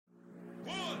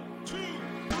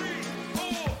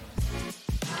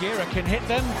Gira can hit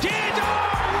them. Did! Oh,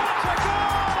 what a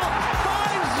goal by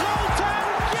Zoltan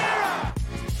Gira!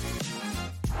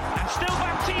 And still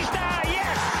Baptista,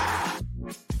 yes!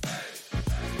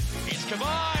 It's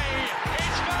Kavai!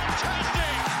 It's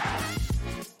fantastic!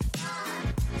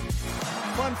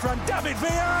 One from David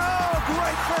Villa. Oh,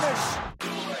 great finish!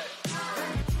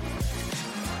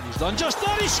 He's done just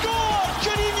that, he scored!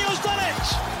 Juninho's done it!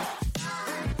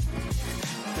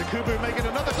 Yakubu making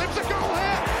another glimpse of goal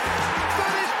here!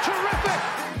 That is terrific!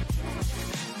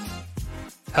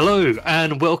 Hello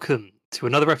and welcome to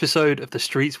another episode of the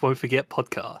Streets Won't Forget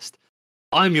podcast.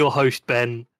 I'm your host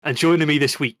Ben, and joining me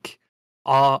this week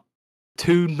are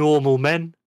two normal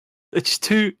men. It's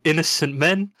two innocent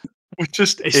men. We're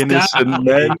just It's innocent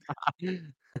men.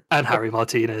 And Harry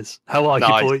Martinez. How are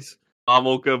Nice. you boys? I'm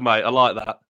all good, mate. I like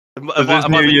that. Have this I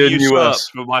new been year, new usurped us?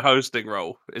 for my hosting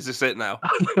role? Is this it now?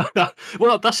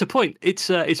 Well, that's the point. It's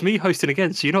me hosting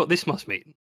again, so you know what this must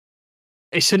mean.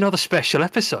 It's another special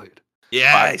episode.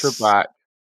 Yes. Back to back.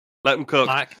 Let them cook.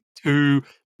 Back to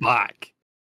back.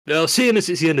 Now, seeing as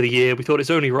it's the end of the year, we thought it's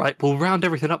only right we'll round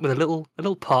everything up with a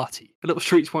little party, a little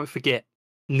Streets Won't Forget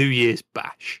New Year's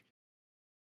bash.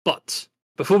 But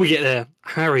before we get there,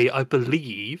 Harry, I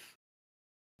believe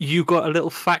you got a little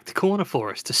fact corner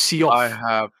for us to see off.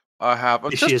 I have.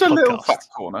 This Just year's a little podcast. fact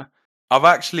corner. I've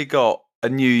actually got a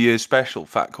New Year's special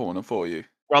fact corner for you.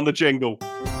 Run the jingle.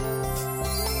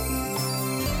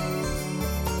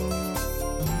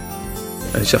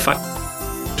 It's a fact.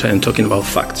 I'm talking about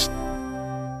facts.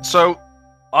 So,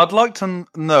 I'd like to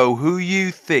know who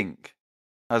you think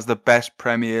has the best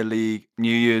Premier League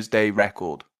New Year's Day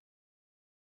record.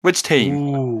 Which team?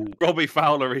 Ooh. Robbie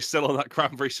Fowler is still on that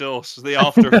cranberry sauce. The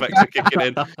after effects are kicking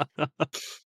in.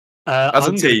 As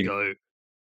a I'm team. I'm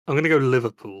going to go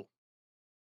Liverpool.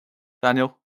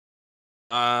 Daniel?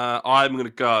 I'm going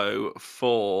to go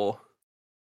for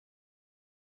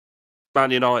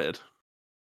Man United.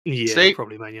 Yeah, See?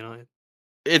 probably Man United.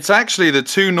 It's actually the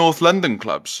two North London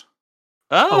clubs.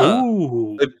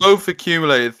 Oh, They've both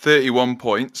accumulated 31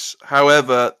 points.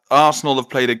 However, Arsenal have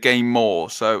played a game more,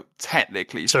 so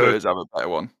technically So- Spurs have a better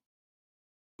one.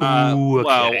 Ooh,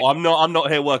 okay. Well, I'm not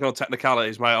here working on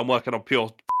technicalities, mate. I'm working on pure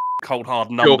cold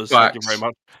hard numbers. Thank you facts. very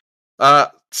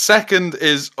much. Second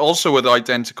is also with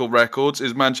identical records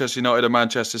is Manchester United and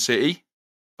Manchester City.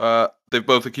 They've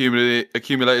both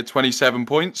accumulated 27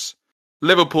 points.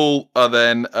 Liverpool are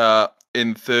then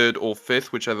in third or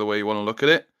fifth, whichever way you want to look at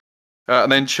it.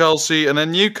 And then Chelsea and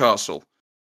then Newcastle.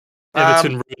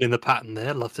 Everton ruining the pattern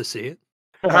there. Love to see it.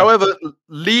 However,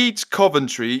 Leeds,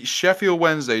 Coventry, Sheffield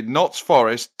Wednesday, Notts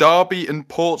Forest, Derby and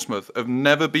Portsmouth have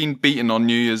never been beaten on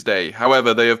New Year's Day.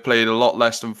 However, they have played a lot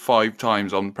less than 5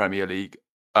 times on Premier League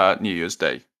New Year's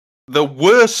Day. The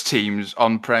worst teams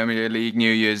on Premier League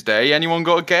New Year's Day, anyone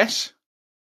got a guess?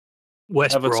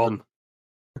 West Everton. Brom.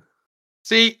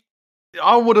 See,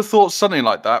 I would have thought something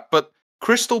like that, but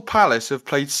Crystal Palace have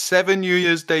played 7 New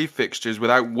Year's Day fixtures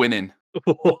without winning.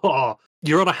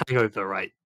 You're on a hangover,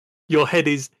 right? Your head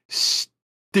is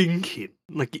stinking.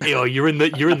 Like you're in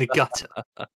the gutter.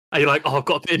 And you're like, oh, I've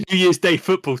got a bit of New Year's Day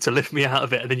football to lift me out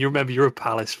of it, and then you remember you're a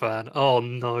Palace fan. Oh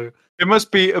no. It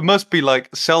must be like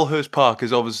Selhurst Park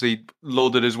is obviously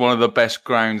lauded as one of the best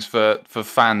grounds for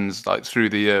fans like through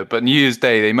the year. But New Year's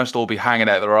Day, they must all be hanging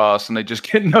out their arse and they just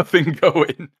get nothing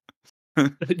going.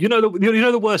 You know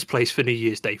the worst place for New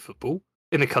Year's Day football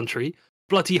in the country?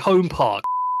 Bloody Home Park.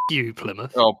 You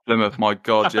Plymouth. Oh, Plymouth, my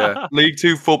God, yeah. League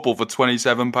Two football for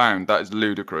 £27. That is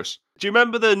ludicrous. Do you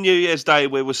remember the New Year's Day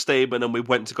we were Stephen and we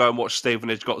went to go and watch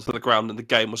Stevenage got to the ground and the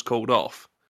game was called off?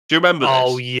 Do you remember this?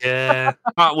 Oh yeah.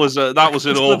 That was an I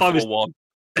awful was- one.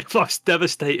 If I was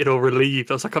devastated or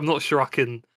relieved, I was like, I'm not sure I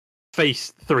can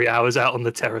face 3 hours out on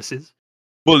the terraces.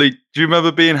 Bully, do you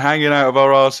remember being hanging out of our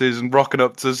arses and rocking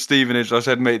up to Stevenage? I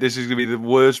said, mate, this is going to be the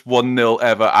worst 1-0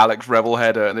 ever, Alex Rebel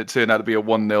header. And it turned out to be a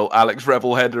 1-0 Alex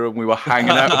Rebel header, and we were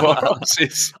hanging out of our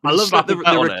arses. I love that the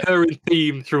Slapping on it. recurring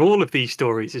theme through all of these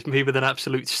stories is me with an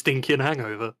absolute stinking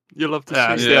hangover. You'll love to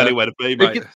Yeah, it's see the it. only way to be,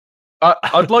 mate.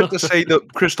 I'd like to say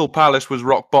that Crystal Palace was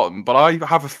rock bottom, but I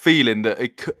have a feeling that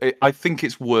I think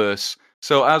it's worse.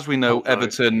 So as we know, Oh, no.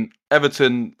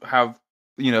 Everton have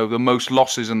the most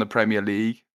losses in the Premier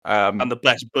League. And the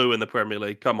best boo in the Premier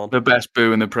League. Come on. The best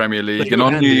boo in the Premier League. They And go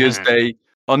on hand New in Year's hand.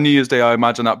 Day, I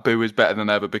imagine that boo is better than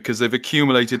ever because they've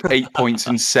accumulated 8 points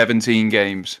in 17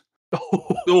 games.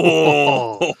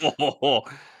 Oh.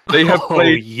 They have Oh,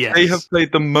 played. yes. They have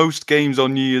played the most games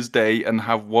on New Year's Day and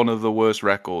have one of the worst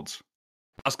records.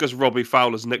 That's because Robbie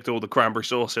Fowler's nicked all the cranberry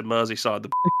sauce in Merseyside.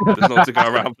 There's not to go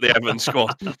around for the Everton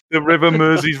squad. The River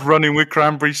Mersey's running with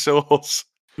cranberry sauce.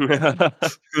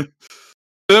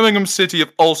 Birmingham City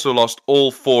have also lost all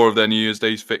 4 of their New Year's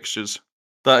Day fixtures.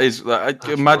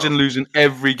 Imagine losing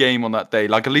every game on that day.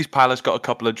 Like, at least Palace got a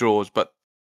couple of draws, but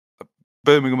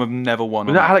Birmingham have never won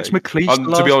on that Alex day.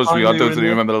 McLeish? To be honest with you, I don't think you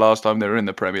remember the last time they were in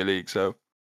the Premier League, so...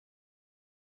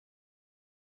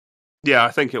 Yeah,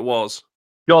 I think it was.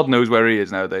 God knows where he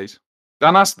is nowadays.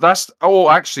 And that's... Oh,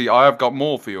 actually, I have got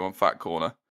more for you on Fat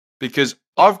Corner. Because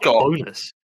I've got...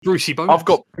 bonus. Brucey bonus. I've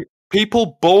got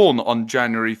people born on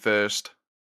January 1st.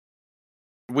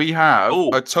 We have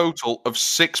a total of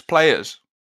 6 players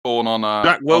born on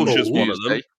Jack Wilshere's one of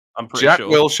them. Day. I'm pretty Jack sure.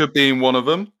 Wilshere being one of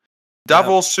them.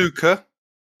 Davor Suker,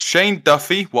 Shane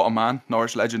Duffy, what a man,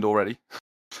 Norwich legend already.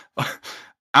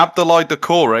 Abdoulaye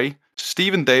Doucouré,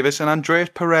 Stephen Davis, and Andreas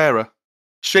Pereira.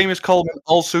 Seamus Coleman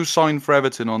also signed for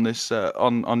Everton on this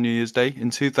on New Year's Day in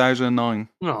 2009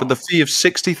 for the fee of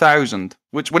 60,000.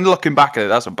 Which, when looking back at it,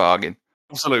 that's a bargain.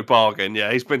 Absolute bargain.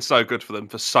 Yeah, he's been so good for them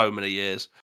for so many years.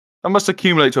 That must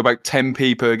accumulate to about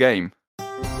 10p per game.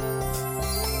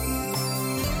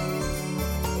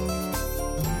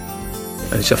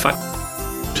 It's a fact.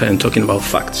 I'm talking about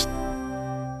facts.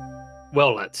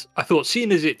 Well, lads, I thought,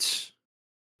 seeing as it's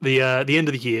the end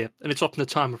of the year and it's often a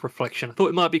time of reflection, I thought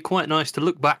it might be quite nice to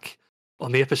look back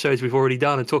on the episodes we've already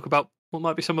done and talk about what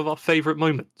might be some of our favourite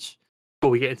moments before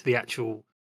we get into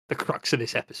the crux of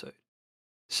this episode.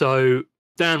 So,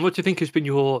 Dan, what do you think has been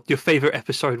your favourite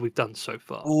episode we've done so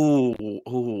far?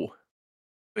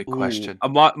 Big question.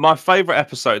 My favourite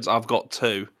episodes, I've got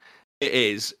 2. It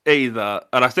is either,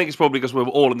 and I think it's probably because we were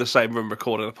all in the same room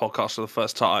recording a podcast for the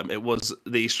first time, it was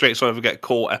the Streets Won't Forget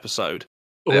Caught episode.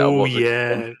 Oh,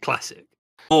 yeah, classic.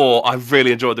 Or I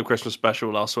really enjoyed the Christmas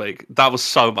special last week. That was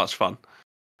so much fun.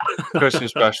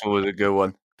 Christmas special was a good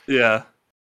one. Yeah.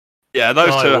 Yeah,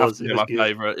 those two have to be my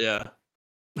favourite, yeah.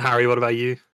 Harry, what about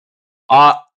you?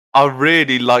 I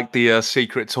really liked the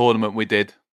secret tournament we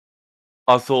did.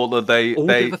 I thought that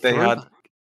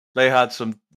they had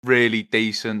some really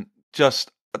decent.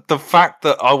 Just the fact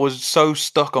that I was so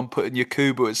stuck on putting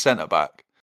Yakubu at centre back,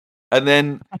 and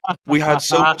then we had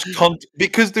so much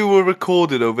because they were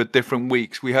recorded over different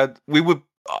weeks. We were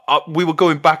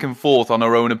going back and forth on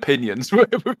our own opinions. I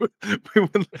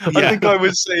think I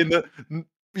was saying that.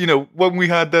 You know, when we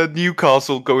had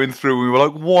Newcastle going through, we were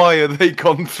like, why are they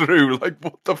gone through? Like,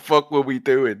 what the fuck were we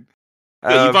doing?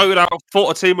 You voted out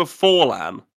for a team of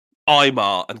Forlan,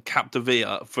 Aymar, and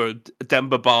Capdevia for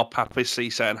Demba Ba, Papis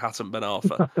Cisse, and Hatem Ben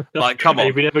Arfa. Like, come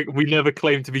on. We never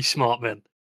claimed to be smart men.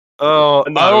 Oh,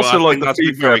 I also like the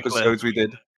FIFA episodes we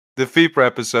did. The FIFA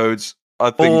episodes, I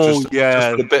think,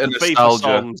 just a bit of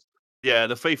nostalgia. Yeah,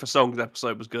 the FIFA songs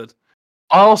episode was good.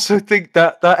 I also think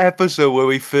that episode where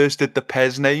we first did the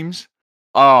Pez names,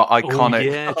 iconic. Oh,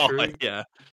 yeah, true. Yeah,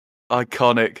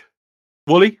 iconic.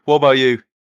 Wooly, what about you?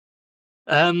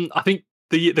 I think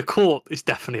the court is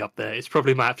definitely up there. It's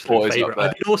probably my absolute favourite.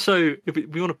 I did also, if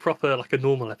we want a proper, like a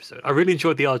normal episode, I really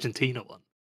enjoyed the Argentina one.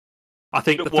 I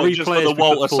think the 3 just players for the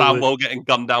Walter Samuel getting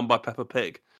gunned down by Peppa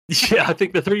Pig. Yeah, I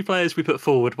think the 3 players we put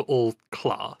forward were all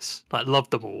class. Like,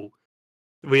 loved them all.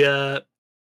 We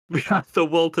had the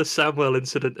Walter Samuel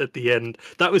incident at the end.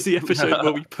 That was the episode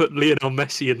where we put Lionel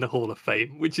Messi in the Hall of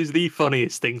Fame, which is the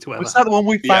funniest thing to ever. Was that the one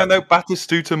we found out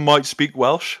Batistuta might speak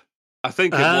Welsh? I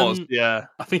think it was, yeah.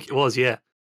 I think it was, yeah.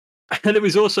 And it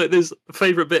was also, there's a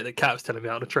favourite bit that Kat was telling me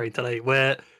on the train today,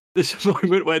 where there's a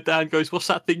moment where Dan goes, "What's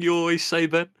that thing you always say,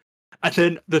 Ben?" And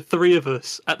then the 3 of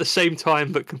us, at the same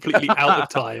time, but completely out of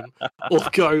time, all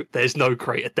go, "There's no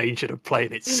greater danger than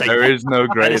playing it safe." There is no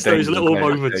greater danger. It's those little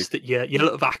moments that you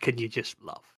look back and you just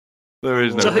love. There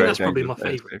is no. So I think that's danger probably my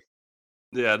favourite.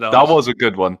 Yeah, that was a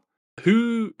good one.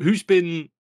 Who's been,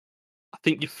 I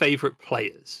think, your favourite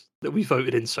players that we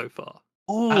voted in so far?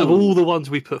 Ooh. Out of all the ones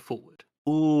we put forward.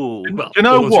 Ooh. Well, you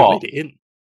know what? Made it in.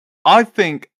 I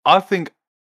think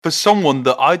for someone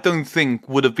that I don't think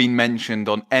would have been mentioned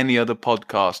on any other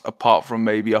podcast apart from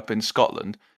maybe up in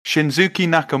Scotland, Shinzuki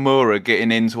Nakamura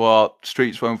getting into our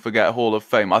Streets Won't Forget Hall of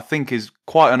Fame, I think is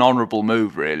quite an honourable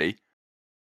move, really.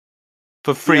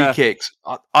 For free kicks,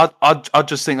 I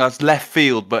just think that's left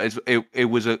field, but it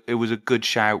was a good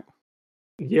shout.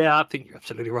 Yeah, I think you're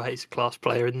absolutely right. He's a class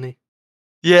player, isn't he?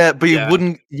 Yeah, but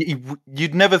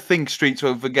you'd never think Streets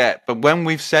Won't Forget, but when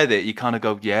we've said it, you kind of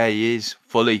go, yeah, he is,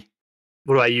 fully.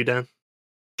 What about you, Dan?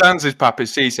 Dan's his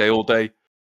Papis Cisse all day.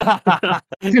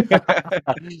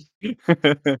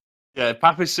 Yeah,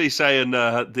 Papis Cisse and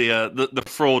the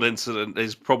fraud incident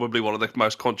is probably one of the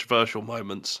most controversial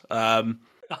moments.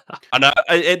 And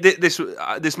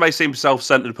this may seem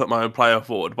self-centered to put my own player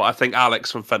forward, but I think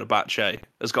Alex from Fenerbahce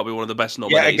has got to be one of the best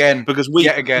nominees. again. Because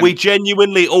we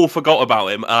genuinely all forgot about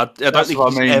him. I don't think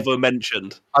he's ever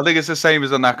mentioned. I think it's the same as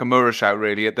the Nakamura shout,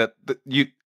 really.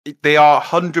 They are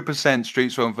 100%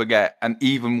 Streets Won't Forget, and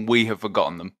even we have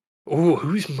forgotten them. Oh,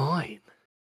 who's mine?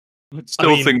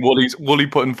 I think Wooly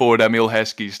putting forward Emil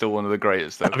Heskey is still one of the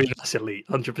greatest, though. I mean, that's elite,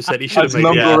 100%. He should have That's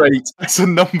made number 8. That's a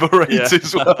number 8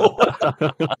 as well.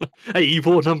 Hey, you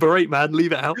bought number 8, man.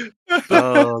 Leave it out.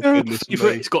 Oh, goodness me.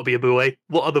 It's got to be a Bouet.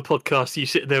 What other podcast are you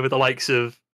sitting there with the likes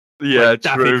of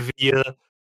David Villa,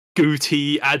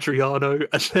 Guti, Adriano,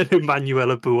 and then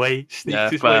Emanuela Bouet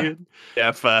sneaks his way in?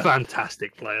 Yeah, fair.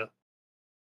 Fantastic player.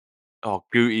 Oh,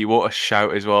 Guti, what a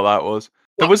shout as well that was.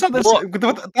 Was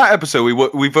that episode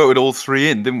we voted all 3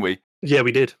 in, didn't we? Yeah,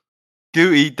 we did.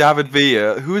 Guti, David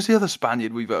Villa. Who was the other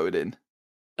Spaniard we voted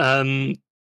in?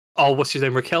 What's his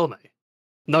name? Riquelme.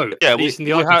 No, yeah, he's in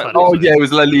the it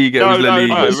was La Liga. No, it was La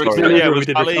Liga. it was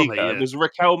La Liga. Yeah. It was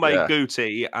Riquelme,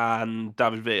 Guti, and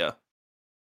David Villa.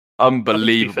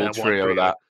 Unbelievable trio,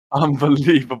 that.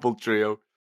 Unbelievable trio.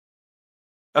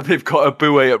 And they've got a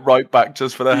Bouet at right back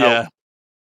just for the help.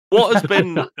 What has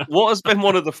been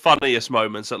one of the funniest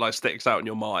moments that sticks out in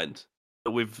your mind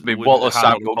that Walter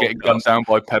Samuel getting gunned down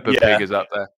by Peppa Pig is up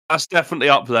there. That's definitely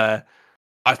up there.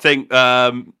 I think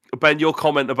Ben, your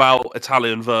comment about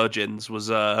Italian virgins was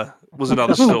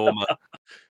another stormer.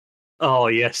 Oh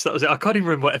yes, that was it. I can't even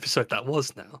remember what episode that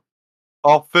was now.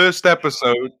 Our first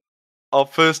episode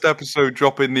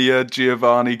dropping the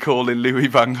Giovanni calling Louis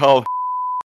van Gaal.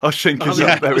 I think is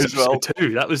up there as well.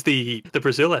 2. That was the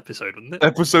Brazil episode, wasn't it?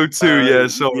 Episode 2,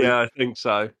 sorry. Yeah, I think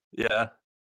so. Yeah.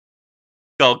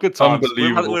 God, good times.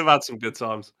 We've had some good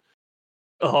times.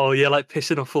 Oh yeah,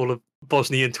 pissing off all of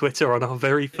Bosnian Twitter on our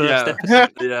very first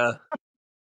episode. Yeah.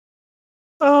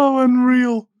 Oh,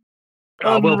 unreal.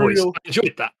 Well, boys, I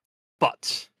enjoyed that.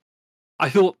 But I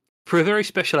thought for a very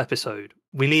special episode,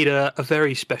 we need a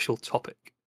very special topic.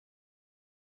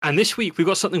 And this week, we've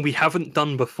got something we haven't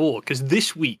done before, because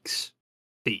this week's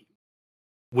theme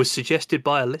was suggested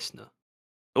by a listener.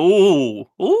 Ooh.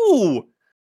 A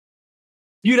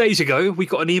few days ago, we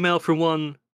got an email from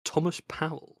one Thomas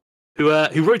Powell, who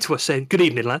wrote to us saying, "Good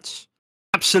evening, lads.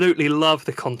 Absolutely love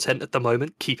the content at the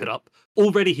moment. Keep it up."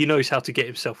 Already he knows how to get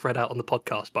himself read out on the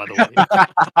podcast, by the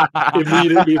way.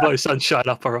 Immediately by sunshine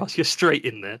up our ass. You're straight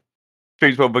in there.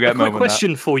 A quick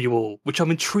question for you all, which I'm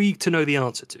intrigued to know the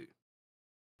answer to.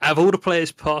 Out of all the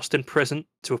players past and present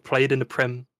to have played in the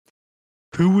Prem,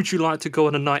 who would you like to go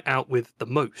on a night out with the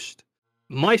most?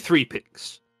 My 3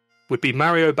 picks would be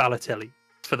Mario Balotelli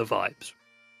for the vibes,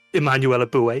 Emanuela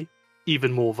Bouet,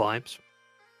 even more vibes,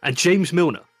 and James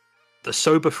Milner, the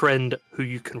sober friend who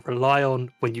you can rely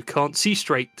on when you can't see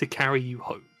straight to carry you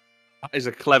home. That is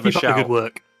a clever Keep shout. up the good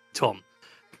work, Tom.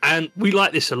 And we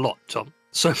like this a lot, Tom.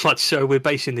 So much so we're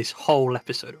basing this whole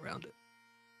episode around it.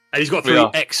 And he's got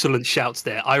 3 excellent shouts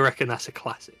there. I reckon that's a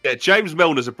classic. Yeah, James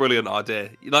Milner's a brilliant idea.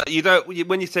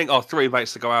 When you think 3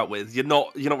 mates to go out with, you're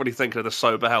not really thinking of the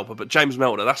sober helper. But James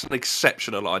Milner, that's an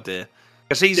exceptional idea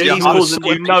because he's causing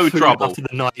you no trouble after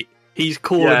the night. He's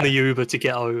calling the Uber to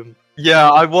get home. Yeah,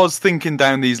 I was thinking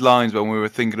down these lines when we were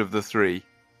thinking of the 3.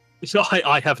 So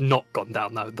I have not gone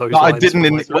down those lines.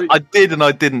 I did and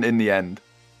I didn't in the end.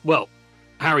 Well,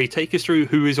 Harry, take us through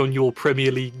who is on your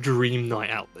Premier League dream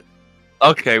night out then.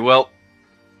 Okay, well,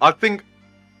 I think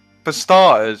for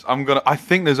starters, I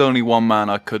think there's only one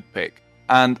man I could pick,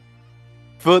 and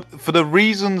for the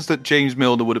reasons that James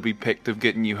Milner would have been picked of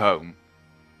getting you home,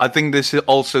 I think this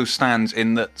also stands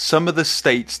in that some of the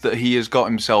states that he has got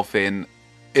himself in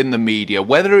the media,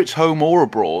 whether it's home or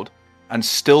abroad, and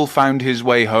still found his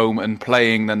way home and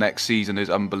playing the next season is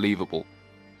unbelievable.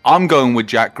 I'm going with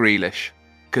Jack Grealish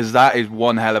because that is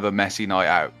one hell of a messy night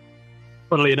out.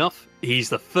 Funnily enough, he's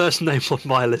the first name on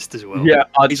my list as well. Yeah,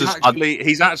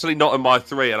 he's actually not in my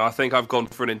 3, and I think I've gone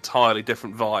for an entirely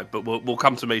different vibe. But we'll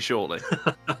come to me shortly.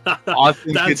 I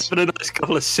think That's been a nice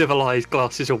couple of civilised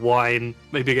glasses of wine,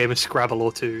 maybe a game of Scrabble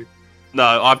or 2.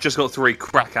 No, I've just got 3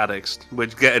 crack addicts. We're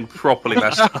getting properly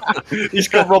messed up. He's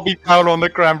got Robbie Powell on the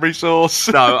cranberry sauce.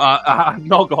 No, I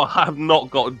have not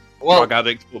got drug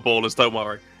addict footballers. Don't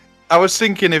worry. I was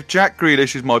thinking if Jack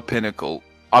Grealish is my pinnacle,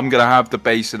 I'm going to have the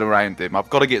basing around him. I've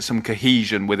got to get some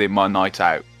cohesion within my night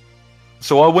out.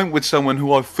 So I went with someone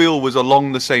who I feel was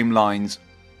along the same lines,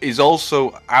 is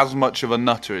also as much of a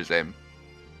nutter as him.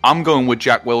 I'm going with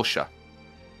Jack Wilshere.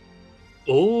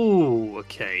 Oh,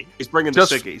 okay. He's bringing the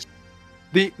ciggies.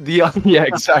 Yeah,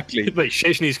 exactly. But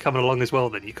Szczesny's coming along as well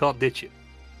then. You can't ditch it.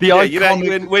 The Yeah,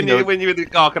 iconic, when you're in the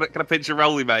car, can I pinch your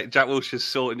rollie, mate? Jack Wilshere's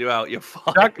sorting you out. You're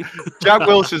fine. Jack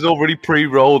Wilshere's already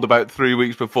pre-rolled about 3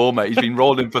 weeks before, mate. He's been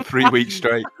rolling for 3 weeks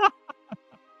straight.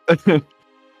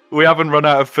 We haven't run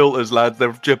out of filters, lads.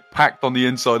 They're just packed on the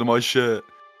inside of my shirt.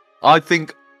 I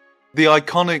think the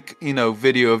iconic,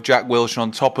 video of Jack Wilshere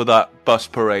on top of that bus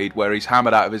parade where he's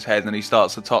hammered out of his head and he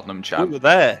starts the Tottenham chant.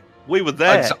 We were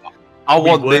there. I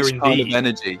want this kind of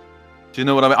energy. Do you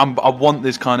know what I mean? I want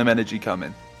this kind of energy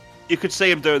coming. You could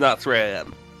see him doing that at 3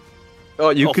 a.m. Oh,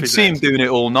 you could see him doing it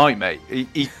all night, mate.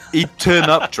 He'd turn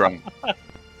up drunk.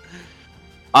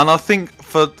 And I think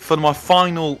for my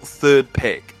final third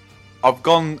pick, I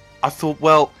thought,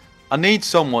 well, I need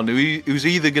someone who's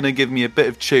either going to give me a bit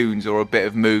of tunes or a bit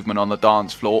of movement on the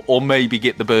dance floor, or maybe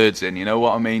get the birds in, you know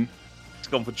what I mean? It's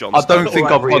gone for John. I don't think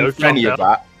I've gone for any of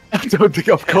that. I don't think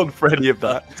I've gone for any of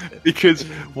that. Because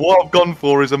what I've gone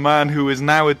for is a man who is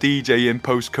now a DJ in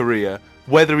post-career.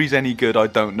 Whether he's any good, I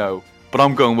don't know. But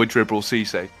I'm going with Djibril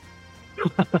Cissé.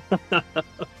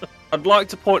 I'd like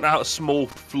to point out a small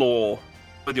flaw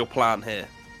with your plan here.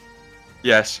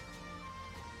 Yes.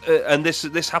 And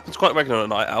this happens quite regularly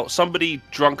on a night out. Somebody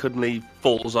drunkenly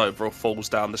falls over or falls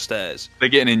down the stairs. They're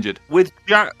getting injured. With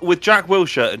Jack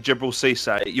Wilshere and Djibril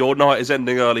Cissé, your night is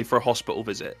ending early for a hospital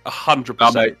visit.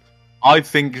 100%. Mate, I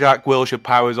think Jack Wilshere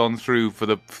powers on through for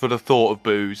the thought of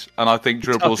booze, and I think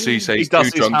Djibril Cissé is too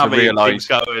drunk to realise.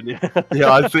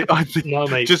 Yeah, I think. No,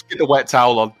 mate. Just get the wet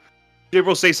towel on.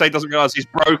 Djibril Cissé doesn't realise he's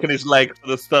broken his leg for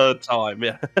the third time.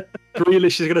 Yeah.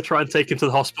 Grealish is going to try and take him to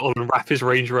the hospital and wrap his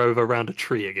Range Rover around a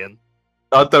tree again.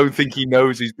 I don't think he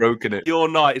knows he's broken it. Your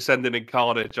night is ending in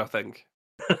carnage, I think.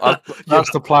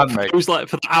 That's the plan, mate. It was like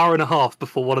for the hour and a half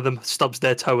before one of them stubs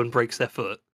their toe and breaks their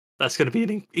foot. That's going to be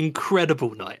an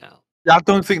incredible night out. I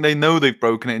don't think they know they've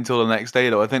broken it until the next day,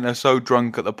 though. I think they're so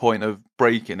drunk at the point of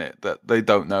breaking it that they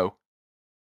don't know.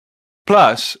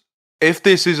 Plus, if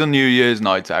this is a New Year's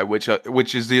night out, which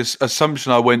is the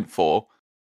assumption I went for,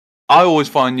 I always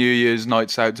find New Year's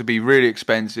nights out to be really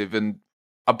expensive and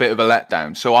a bit of a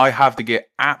letdown. So I have to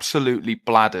get absolutely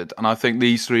bladdered, and I think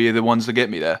these three are the ones that get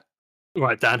me there.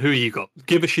 Right, Dan, who you got?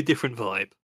 Give us your different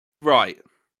vibe. Right.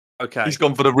 Okay. He's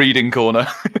gone for the reading corner.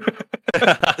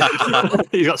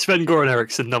 You got Sven-Goran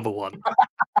Eriksson, number one.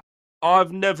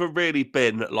 I've never really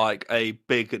been like a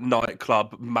big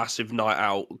nightclub, massive night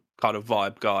out kind of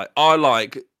vibe guy. I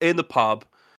like in the pub,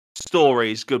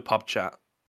 stories, good pub chat.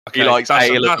 Okay, he likes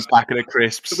ale at the back of the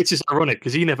crisps. Which is ironic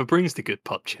because he never brings the good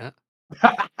pub chat.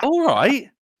 All right.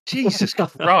 Jesus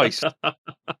Christ. Dan,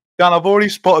 I've already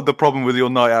spotted the problem with your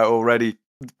night out already.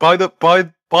 By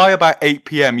about 8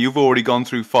 p.m, you've already gone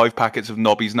through 5 packets of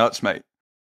Nobby's nuts, mate.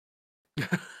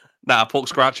 Nah, pork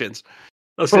scratchings.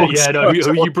 Who are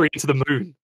you bringing to the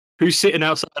moon? Who's sitting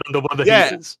outside under one of the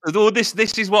heaters? Well, this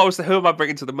is what I was. Who am I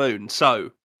bringing to the moon?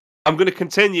 So I'm going to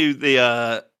continue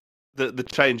the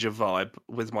change of vibe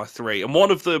with my 3, and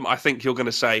one of them I think you're going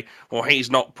to say, well, he's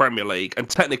not Premier League, and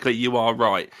technically you are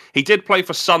right. He did play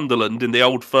for Sunderland in the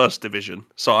old First Division,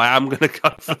 so I am going to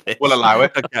go for this. We'll allow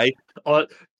it. Okay.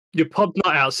 Your pub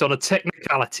night out's on a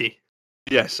technicality.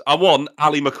 Yes, I want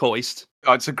Ali McCoist.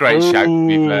 Oh, it's a great shout, to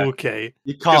be fair. Okay.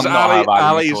 You can't not have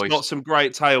Ali Ali's got some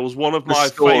great tales. One of my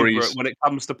favourite when it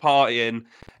comes to partying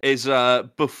is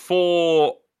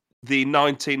before the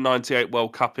 1998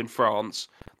 World Cup in France,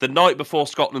 the night before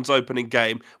Scotland's opening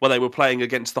game, where they were playing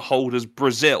against the holders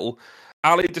Brazil,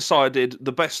 Ali decided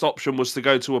the best option was to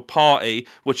go to a party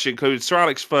which included Sir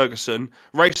Alex Ferguson,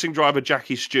 racing driver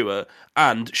Jackie Stewart,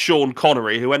 and Sean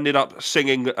Connery, who ended up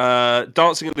singing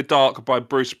Dancing in the Dark by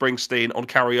Bruce Springsteen on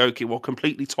karaoke while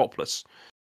completely topless.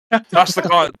 That's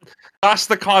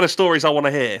the kind of stories I want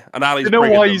to hear. And Ali's you know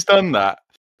why he's done that?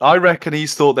 I reckon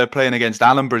he's thought they're playing against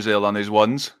Alan Brazil on his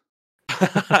ones.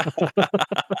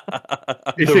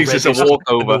 He thinks it's a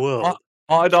walkover.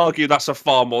 I'd argue that's a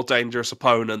far more dangerous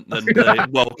opponent than the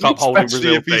World Cup holding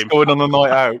Brazil if he's team. going on a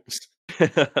night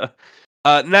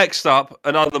out. Next up,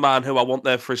 another man who I want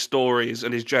there for his stories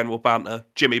and his general banter,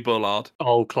 Jimmy Bullard.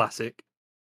 Oh, classic.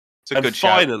 It's a good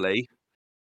shout. Finally,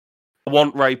 I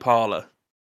want Ray Parlour.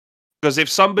 Because if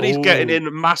somebody's getting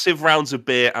in massive rounds of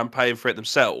beer and paying for it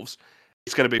themselves,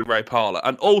 it's going to be Ray Parlour.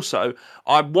 And also,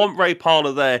 I want Ray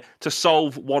Parlour there to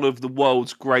solve one of the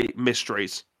world's great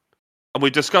mysteries. And we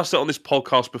discussed it on this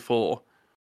podcast before.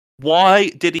 Why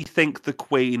did he think the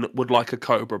Queen would like a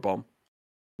Cobra bomb?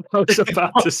 I was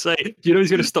about to say, you know he's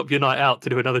going to stop your night out to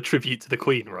do another tribute to the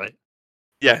Queen, right?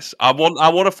 Yes, I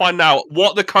want to find out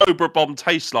what the Cobra bomb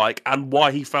tastes like and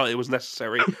why he felt it was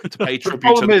necessary to pay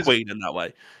tribute to the Queen in that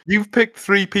way. You've picked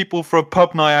 3 people for a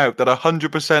pub night out that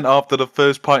 100% after the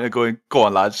first pint are going, go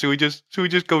on lads, should we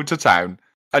just go to town?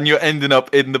 and you're ending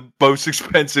up in the most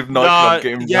expensive nightclub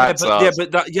getting rats ass.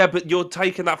 But you're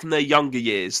taking that from their younger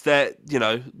years. They're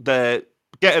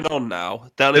getting on now.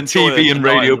 They'll The enjoy TV it and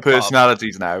radio the pub.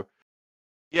 personalities now.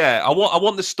 Yeah, I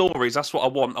want the stories. That's what I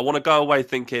want. I want to go away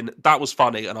thinking that was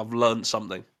funny and I've learned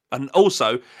something. And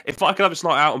also, if I could have this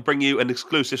night out and bring you an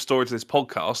exclusive story to this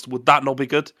podcast, would that not be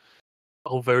good?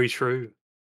 Oh, very true.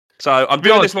 So I'm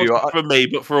doing this not for me,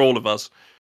 but for all of us.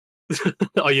 For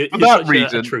that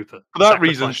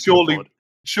reason,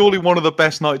 surely one of the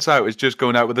best nights out is just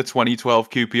going out with the 2012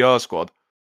 QPR squad.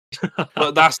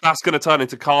 But that's going to turn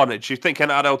into carnage. You think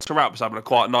Adel Taarabt was having a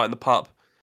quiet night in the pub?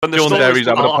 And John Derry's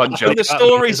having a punch up. And the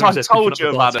stories I told you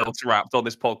of Adel Taarabt on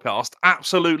this podcast,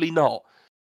 absolutely not.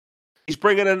 He's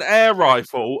bringing an air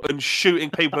rifle and shooting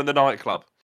people in the nightclub.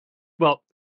 Well,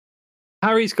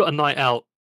 Harry's got a night out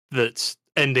that's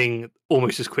ending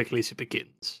almost as quickly as it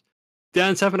begins.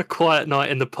 Dan's having a quiet night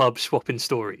in the pub swapping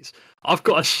stories. I've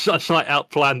got a night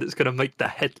out plan that's going to make the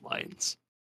headlines.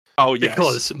 Oh, yes.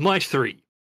 Because my 3,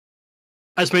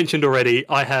 as mentioned already,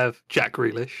 I have Jack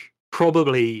Grealish,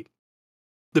 probably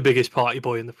the biggest party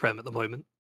boy in the Prem at the moment.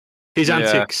 His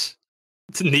antics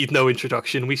need no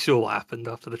introduction. We saw what happened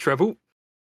after the treble.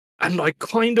 And I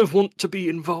kind of want to be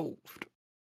involved.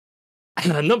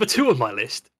 And number 2 on my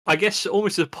list, I guess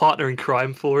almost as a partner in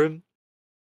crime for him,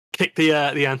 kick the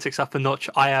antics up a notch.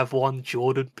 I have one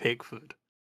Jordan Pickford.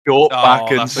 Short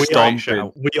back and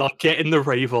stomping. We are getting the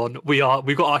rave on. We've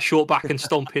got our short back and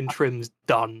stomping trims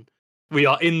done. We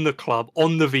are in the club,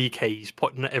 on the VKs,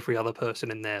 putting every other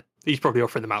person in there. He's probably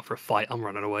offering them out for a fight. I'm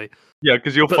running away. Yeah,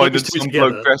 because you're finding some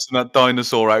bloke dressed in that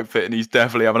dinosaur outfit and he's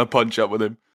definitely having a punch-up with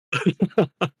him.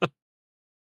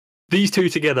 These 2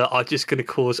 together are just going to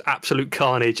cause absolute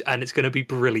carnage, and it's going to be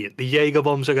brilliant. The Jaeger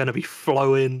bombs are going to be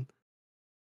flowing.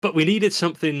 But we needed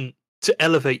something to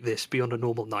elevate this beyond a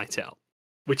normal night out,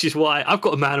 which is why I've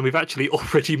got a man, and we've actually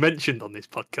already mentioned on this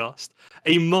podcast,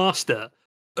 a master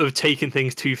of taking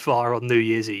things too far on New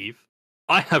Year's Eve.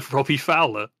 I have Robbie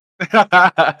Fowler.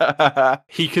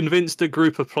 He convinced a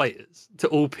group of players to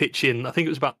all pitch in. I think it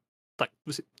was about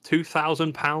was it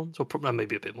 £2,000 or probably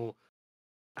maybe a bit more.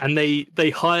 And they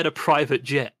hired a private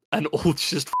jet and all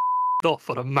just off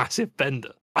on a massive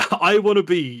bender. I want to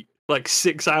be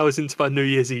 6 hours into my New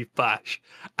Year's Eve bash,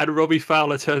 and Robbie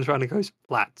Fowler turns around and goes,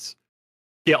 "Lads,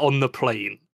 get on the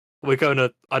plane. We're going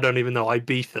to, I don't even know,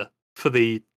 Ibiza for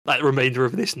the remainder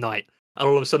of this night." And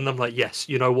all of a sudden I'm like, yes,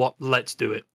 you know what? Let's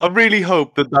do it. I really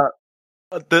hope that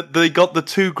they got the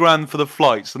 $2,000 for the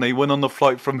flights and they went on the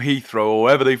flight from Heathrow or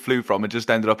wherever they flew from and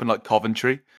just ended up in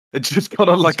Coventry. It just got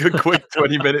on a quick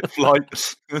 20-minute flight.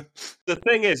 The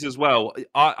thing is, as well,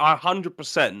 I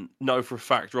 100% know for a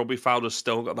fact Robbie Fowler's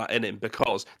still got that in him,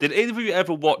 because did either of you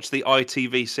ever watch the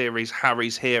ITV series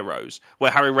Harry's Heroes,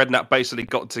 where Harry Redknapp basically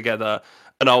got together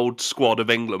an old squad of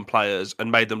England players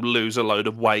and made them lose a load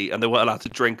of weight, and they weren't allowed to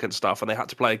drink and stuff, and they had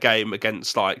to play a game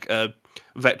against a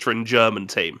veteran German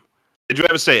team? Did you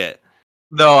ever see it?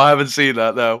 No, I haven't seen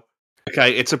that, no.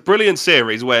 Okay, it's a brilliant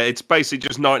series where it's basically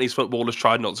just 90s footballers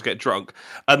trying not to get drunk.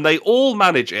 And they all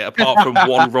manage it, apart from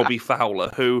one Robbie Fowler,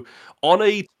 who, on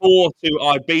a tour to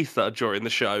Ibiza during the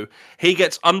show, he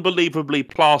gets unbelievably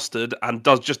plastered and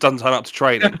just doesn't turn up to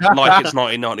training, like it's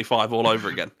 1995 all over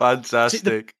again.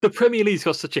 Fantastic. See, the Premier League's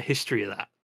got such a history of that,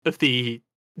 of the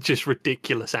just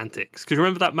ridiculous antics. Because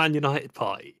remember that Man United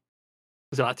party?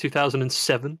 Was it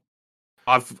 2007?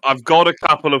 I've got a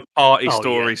couple of party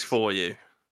stories for you.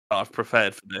 I've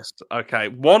prepared for this. Okay,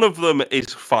 one of them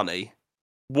is funny.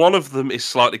 One of them is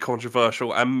slightly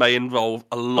controversial and may involve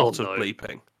a lot of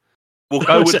bleeping. We'll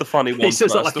go with the funny one He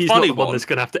says first. He's not the one that's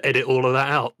going to have to edit all of that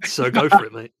out. So go for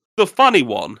it, mate. The funny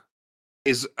one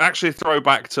is actually a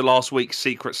throwback to last week's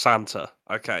Secret Santa.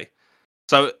 Okay,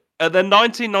 so at their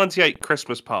 1998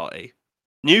 Christmas party,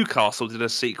 Newcastle did a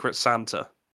Secret Santa,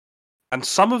 and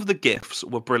some of the gifts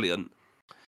were brilliant.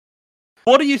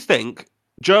 What do you think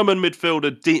German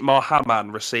midfielder Dietmar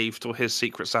Hamann received for his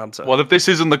Secret Santa? Well, if this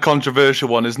isn't the controversial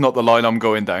one, it's not the line I'm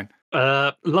going down.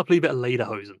 Lovely bit of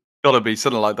lederhosen. Gotta be,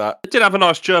 something like that. It did have a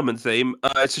nice German theme.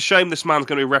 It's a shame this man's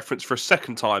going to be referenced for a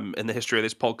second time in the history of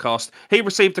this podcast. He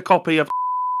received a copy of...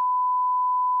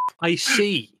 I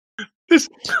see. Yes.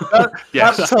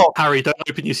 Harry, don't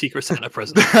open your Secret Santa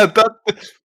present.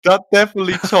 That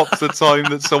definitely tops the time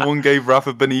that someone gave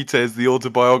Rafa Benitez the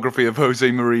autobiography of Jose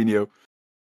Mourinho.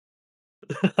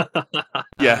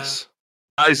 Yes,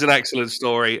 that is an excellent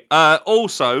story.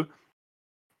 Also,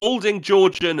 Balding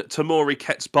Georgian Tamori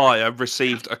Ketsbaya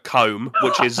received a comb,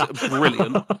 which is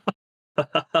brilliant.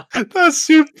 That's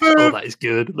superb. Oh, that is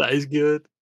good. That is good.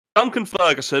 Duncan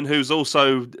Ferguson, who's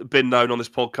also been known on this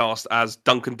podcast as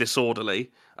Duncan Disorderly,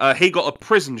 He got a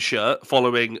prison shirt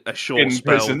following a short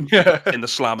spell in the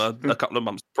Slammer a couple of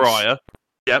months prior.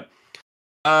 Yep.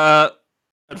 And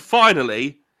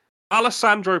finally,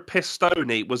 Alessandro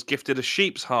Pistoni was gifted a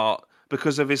sheep's heart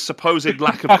because of his supposed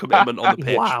lack of commitment on the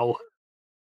pitch. Wow.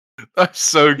 That's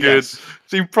so good. Yes.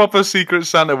 See, proper Secret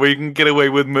Santa where you can get away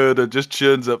with murder just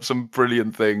churns up some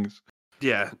brilliant things.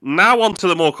 Yeah. Now on to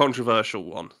the more controversial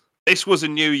one. This was a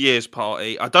New Year's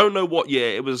party. I don't know what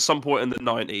year. It was at some point in the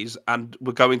 90s, and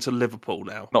we're going to Liverpool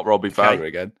now. Not Robbie Fowler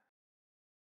again.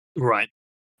 Right.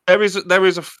 There is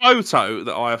a photo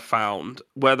that I have found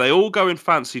where they all go in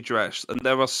fancy dress, and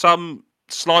there are some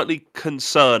slightly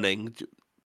concerning,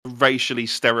 racially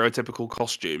stereotypical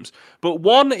costumes. But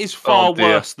one is far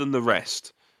worse than the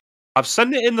rest. I've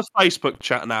sent it in the Facebook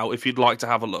chat now if you'd like to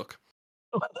have a look.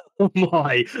 Oh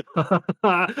my.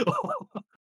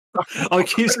 I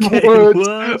keep getting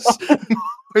worse. Oh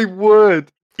my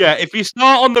word. Yeah, if you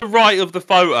start on the right of the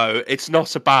photo, it's not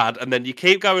so bad, and then you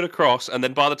keep going across, and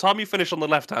then by the time you finish on the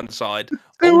left-hand side,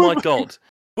 oh my god.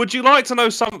 Would you like to know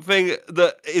something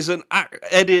that is an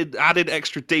added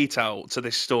extra detail to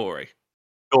this story?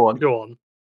 Go on. Go on.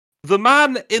 The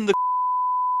man in the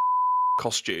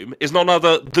costume is none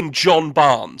other than John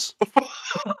Barnes.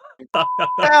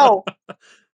 Hell.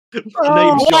 Name's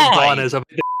John why? Barnes. I'm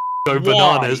go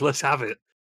bananas. Let's have it.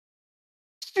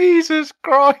 Jesus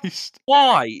Christ.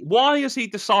 Why? Why has he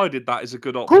decided that is a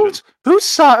good option? Who's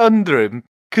sat under him?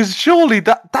 Because surely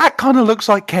that kind of looks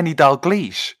like Kenny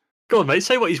Dalglish. Go on, mate.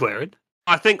 Say what he's wearing.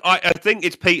 I think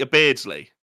it's Peter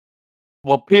Beardsley.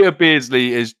 Well, Peter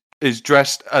Beardsley is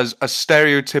dressed as a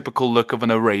stereotypical look of an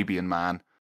Arabian man.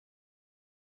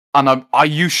 And are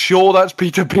you sure that's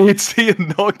Peter Beardsley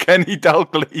and not Kenny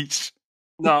Dalglish?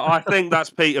 No, I think that's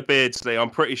Peter Beardsley.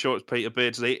 I'm pretty sure it's Peter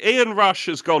Beardsley. Ian Rush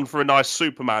has gone for a nice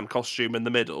Superman costume in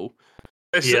the middle.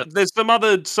 There's some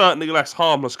other certainly less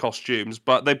harmless costumes,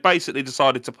 but they basically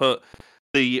decided to put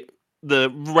the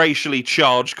racially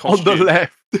charged costume on the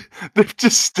left. They've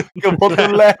just stuck him on the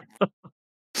left.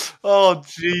 Oh,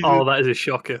 Jesus. Oh, that is a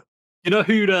shocker. You know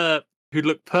who'd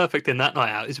look perfect in that night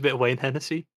out? Is a bit of Wayne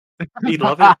Hennessy. He'd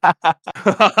love it.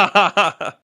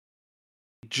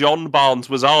 John Barnes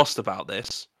was asked about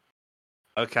this,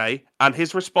 okay, and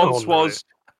his response was,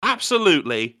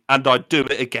 absolutely, and I'd do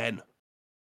it again.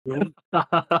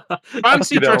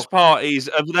 Fancy dress parties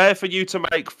are there for you to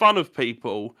make fun of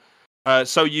people,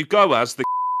 so you go as the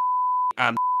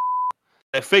and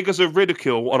their figures of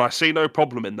ridicule, and I see no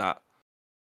problem in that.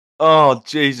 Oh,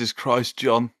 Jesus Christ,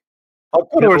 John.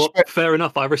 Fair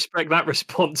enough, I respect that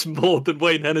response more than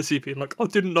Wayne Hennessy being like, I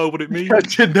didn't know what it means. I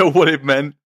didn't know what it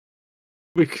meant.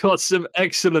 We've got some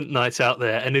excellent nights out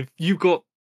there, and if you've got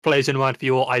players in mind for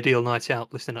your ideal night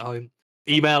out listening at home,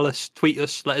 email us, tweet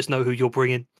us, let us know who you're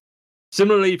bringing.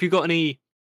 Similarly, if you've got any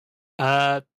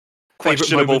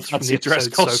questionable fancy dress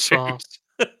costumes,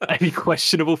 so far, any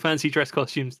questionable fancy dress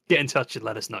costumes, get in touch and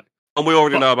let us know. And we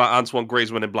already know about Antoine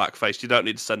Griezmann in blackface. You don't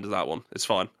need to send us that one. It's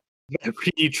fine.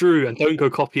 Very true, and don't go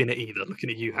copying it either. Looking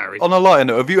at you, Harry. On a lighter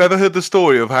note, have you ever heard the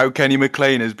story of how Kenny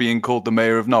McLean is being called the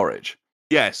mayor of Norwich?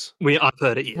 Yes. I've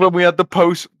heard it, yeah. When we had the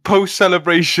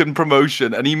post-celebration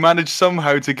promotion, and he managed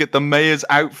somehow to get the mayor's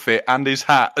outfit and his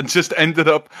hat, and just ended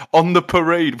up on the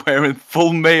parade wearing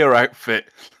full mayor outfit.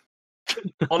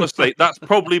 Honestly, that's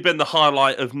probably been the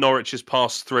highlight of Norwich's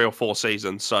past 3 or 4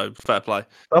 seasons, so fair play.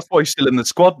 That's why he's still in the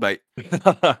squad, mate.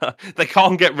 They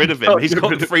can't get rid of him. He's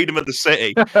got the freedom of the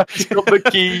city. He's got the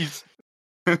keys.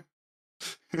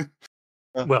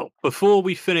 Well, before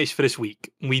we finish for this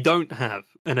week, we don't have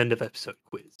an end of episode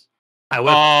quiz.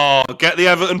 However, get the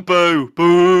Everton boo!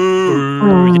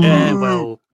 Boo! Yeah,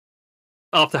 well,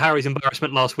 after Harry's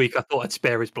embarrassment last week, I thought I'd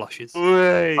spare his blushes.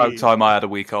 About time I had a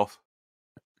week off.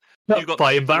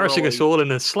 By embarrassing us all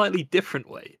in a slightly different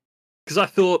way. Because I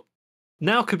thought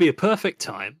now could be a perfect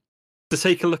time to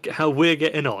take a look at how we're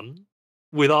getting on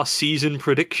with our season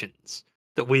predictions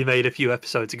that we made a few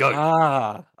episodes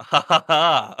ago.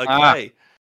 Okay.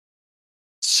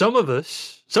 Some of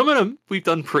them, we've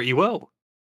done pretty well.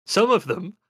 Some of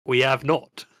them, we have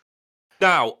not.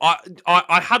 Now,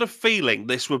 I had a feeling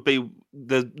this would be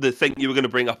the thing you were going to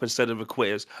bring up instead of a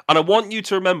quiz. And I want you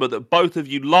to remember that both of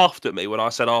you laughed at me when I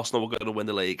said Arsenal were going to win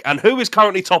the league. And who is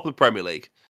currently top of the Premier League?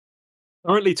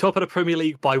 Currently top of the Premier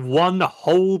League by 1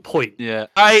 whole point. Yeah.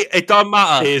 Hey, it doesn't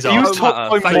matter. He was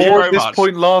top by more at this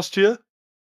point last year.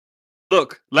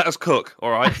 Look, let us cook,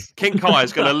 all right? King Kai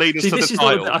is going to lead us to the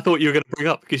title. I thought you were going to bring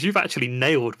up, because you've actually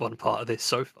nailed one part of this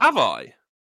so far. Have I?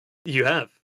 You have.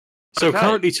 So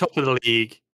currently top of the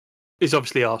league is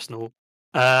obviously Arsenal.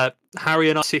 Harry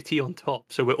and our City on top.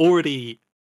 So we're already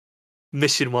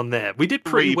missing one there. We did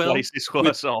pretty 3 well. places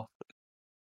worse off.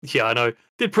 Yeah, I know.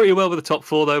 Did pretty well with the top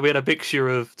four, though. We had a mixture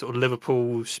of sort of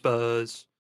Liverpool, Spurs,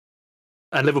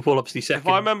 and Liverpool obviously second. If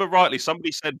I remember rightly,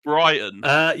 somebody said Brighton.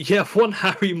 Yeah, one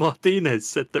Harry Martinez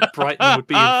said that Brighton would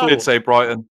be in fourth. I did say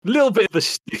Brighton. Little bit of a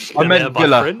stick I meant there,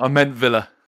 Villa. friend. I meant Villa.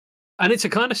 And it's a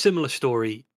kind of similar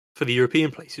story for the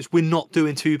European places. We're not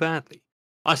doing too badly.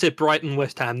 I said Brighton,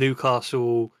 West Ham,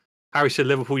 Newcastle. Harry said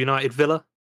Liverpool, United, Villa.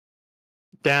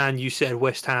 Dan, you said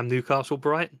West Ham, Newcastle,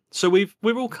 Brighton. So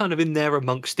we're all kind of in there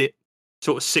amongst it,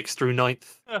 sort of 6th through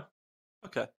 9th. Yeah.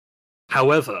 Okay.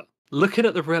 However, looking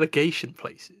at the relegation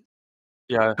places,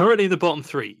 Yeah. currently in the bottom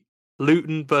 3,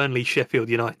 Luton, Burnley, Sheffield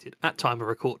United, at time of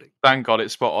recording. Thank God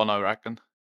it's spot on, I reckon.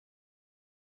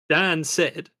 Dan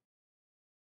said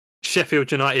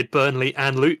Sheffield United, Burnley,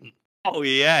 and Luton. Oh,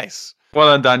 yes. Well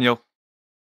done, Daniel.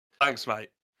 Thanks, mate.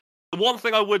 The one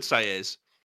thing I would say is,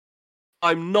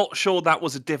 I'm not sure that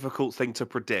was a difficult thing to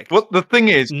predict. Well, the thing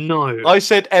is, No. I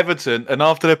said Everton, and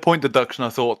after their point deduction, I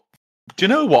thought, do you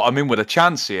know what? I'm in with a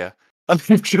chance here. And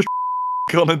they've just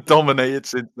gone and dominated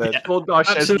since then. Yeah, Well, I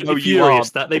said, absolutely no, you furious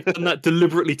aren't. that they've done that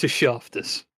deliberately to shaft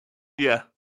us. Yeah.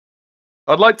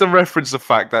 I'd like to reference the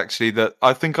fact, actually, that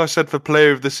I think I said for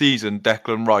player of the season,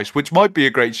 Declan Rice, which might be a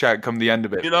great shout come the end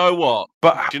of it. You know what?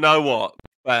 But Do you know what?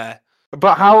 Fair.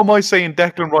 But how am I saying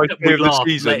Declan Rice We player of the laugh, let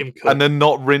season him cook. and then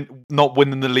not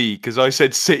winning the league? Because I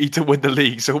said City to win the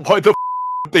league, so why the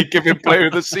would they give him player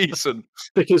of the season?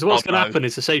 Because what's Oh, going to no. happen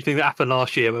is the same thing that happened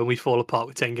last year when we fall apart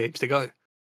with 10 games to go.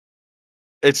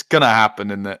 It's gonna happen,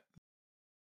 isn't it?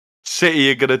 City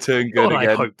are gonna turn good God, I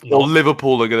again, hope or not.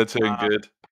 Liverpool are gonna turn good.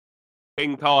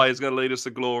 King Kai is going to lead us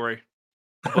to glory.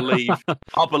 I believe.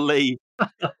 I believe.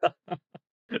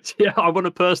 Yeah, I want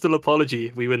a personal apology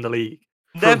if we win the league.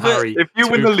 From Never- Harry If you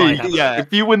to win the Kai league, Havertz. Yeah.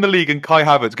 if you win the league and Kai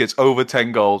Havertz gets over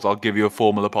 10 goals, I'll give you a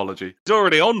formal apology. He's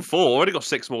already on 4. Already got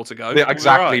 6 more to go. Yeah,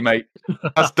 exactly, Right. mate.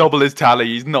 That's double his tally.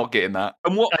 He's not getting that.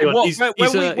 And what? Hang on, what he's when a we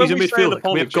say an midfielder.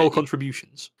 Can we have goal apology,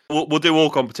 contributions? we'll do all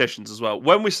competitions as well.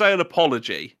 When we say an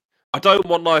apology, I don't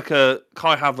want like a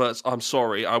Kai Havertz. I'm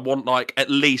sorry. I want like at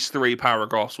least 3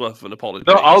 paragraphs worth of an apology.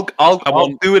 No, I'll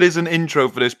want- do it as an intro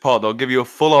for this pod. I'll give you a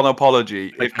full-on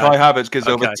apology if Okay. Kai Havertz gets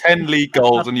over Okay. 10 league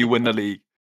goals and you win the league.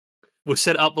 We'll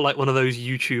set up like one of those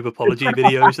YouTube apology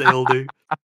videos they all do.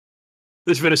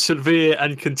 There's been a severe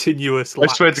and continuous. I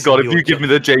swear to God, if you give me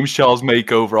the James Charles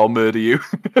makeover, I'll murder you.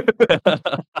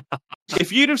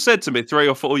 If you'd have said to me 3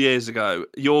 or 4 years ago,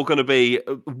 you're going to be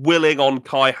willing on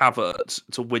Kai Havertz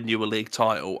to win you a league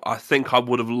title, I think I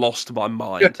would have lost my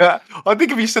mind. I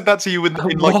think if you said that to you in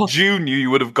like What? June, you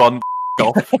would have gone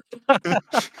off.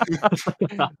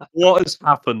 What has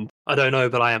happened? I don't know,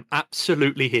 but I am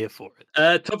absolutely here for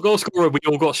it. Top goal scorer, we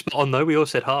all got spot on though. We all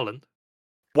said Haaland.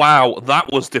 Wow,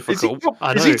 that was Is he, difficult.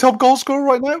 I is he know. top goal scorer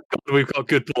right now? We've got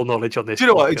good ball knowledge on this. Do you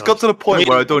know what? It's got to the point I mean-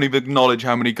 where I don't even acknowledge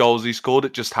how many goals he scored.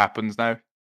 It just happens now.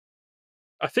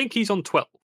 I think he's on 12.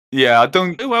 Yeah, I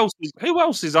don't. Who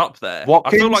else is up there? I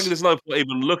Watkins? feel like there's no point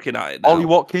even looking at it now. Ollie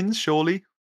Watkins, surely.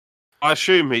 I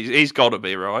assume he's got to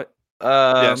be, right?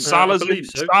 Yeah, Um, Salah's, I believe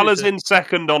so. Salah's in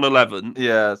second on 11.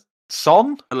 yeah,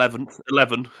 Son. 11.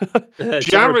 Jared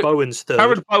Jared- Bowen's third.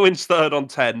 Jared Bowen's third on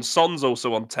 10. Son's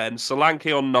also on 10.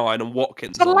 Solanke on 9. And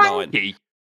Watkins on 9.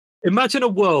 Imagine a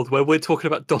world where we're talking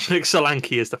about Dominic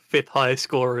Solanke as the 5th highest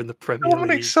scorer in the Premier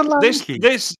Dominic League.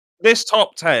 Solanke. This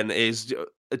top 10 is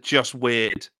just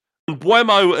weird. And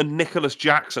Buemo and Nicholas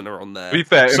Jackson are on there. To be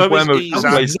fair, So is Mbeumo's Isak.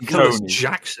 replacing Nicholas Tony.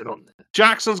 Jackson on there.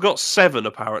 Jackson's got 7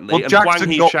 apparently, Well, and Jackson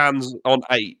Wang got- Hee-chan's on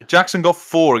 8. Jackson got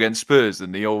 4 against Spurs,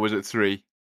 didn't he? Or was it 3?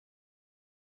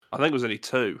 I think it was only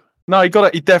 2. No, he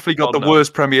definitely got Oh, the no.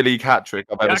 worst Premier League hat trick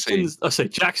I've ever seen.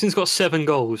 Jackson's got 7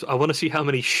 goals. I want to see how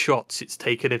many shots it's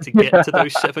taken him to get to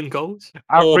those 7 goals.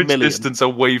 Average million. distance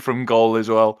away from goal as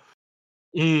well.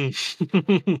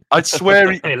 Mm. I'd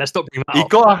swear Hey, let's not bring that he up.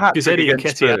 got a hat Because trick Eddie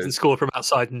against Nketiah hasn't Spurs. scored from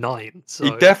outside 9. So.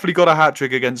 He definitely got a hat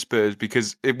trick against Spurs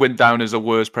because it went down as the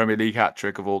worst Premier League hat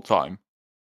trick of all time.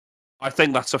 I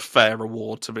think that's a fair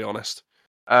reward, to be honest.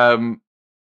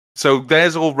 So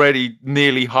there's already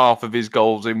nearly half of his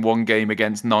goals in one game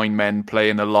against 9 men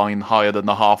playing a line higher than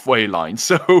the halfway line.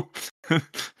 So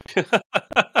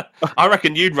I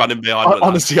reckon you'd run him behind. with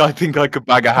honestly, I think I could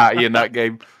bag a hattie in that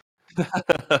game.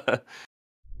 that.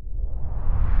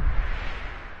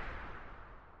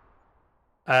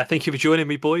 Thank you for joining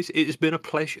me, boys. It has been a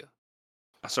pleasure.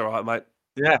 That's all right, mate.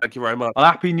 Yeah. Thank you very much. Well,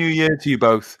 Happy New Year to you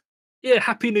both. Yeah,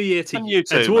 Happy New Year to And you. you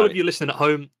too, and to all of mate. you listening at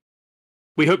home,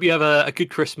 we hope you have a good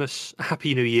Christmas, a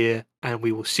Happy New Year, and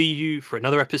we will see you for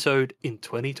another episode in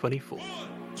 2024.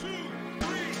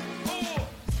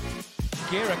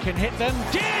 Gira can hit them.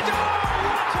 Did! Oh,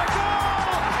 what a goal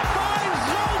by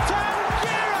Zoltan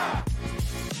Gira!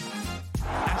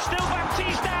 And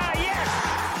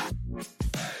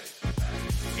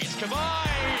Kavai,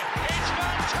 it's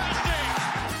fantastic!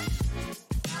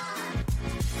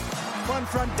 One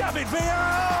from David Villa,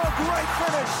 oh, great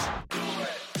finish!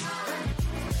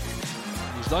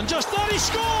 He's done just that, he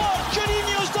scored!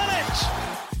 Juninho's done it!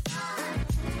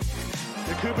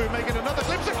 Yakubu making another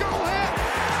glimpse of goal here!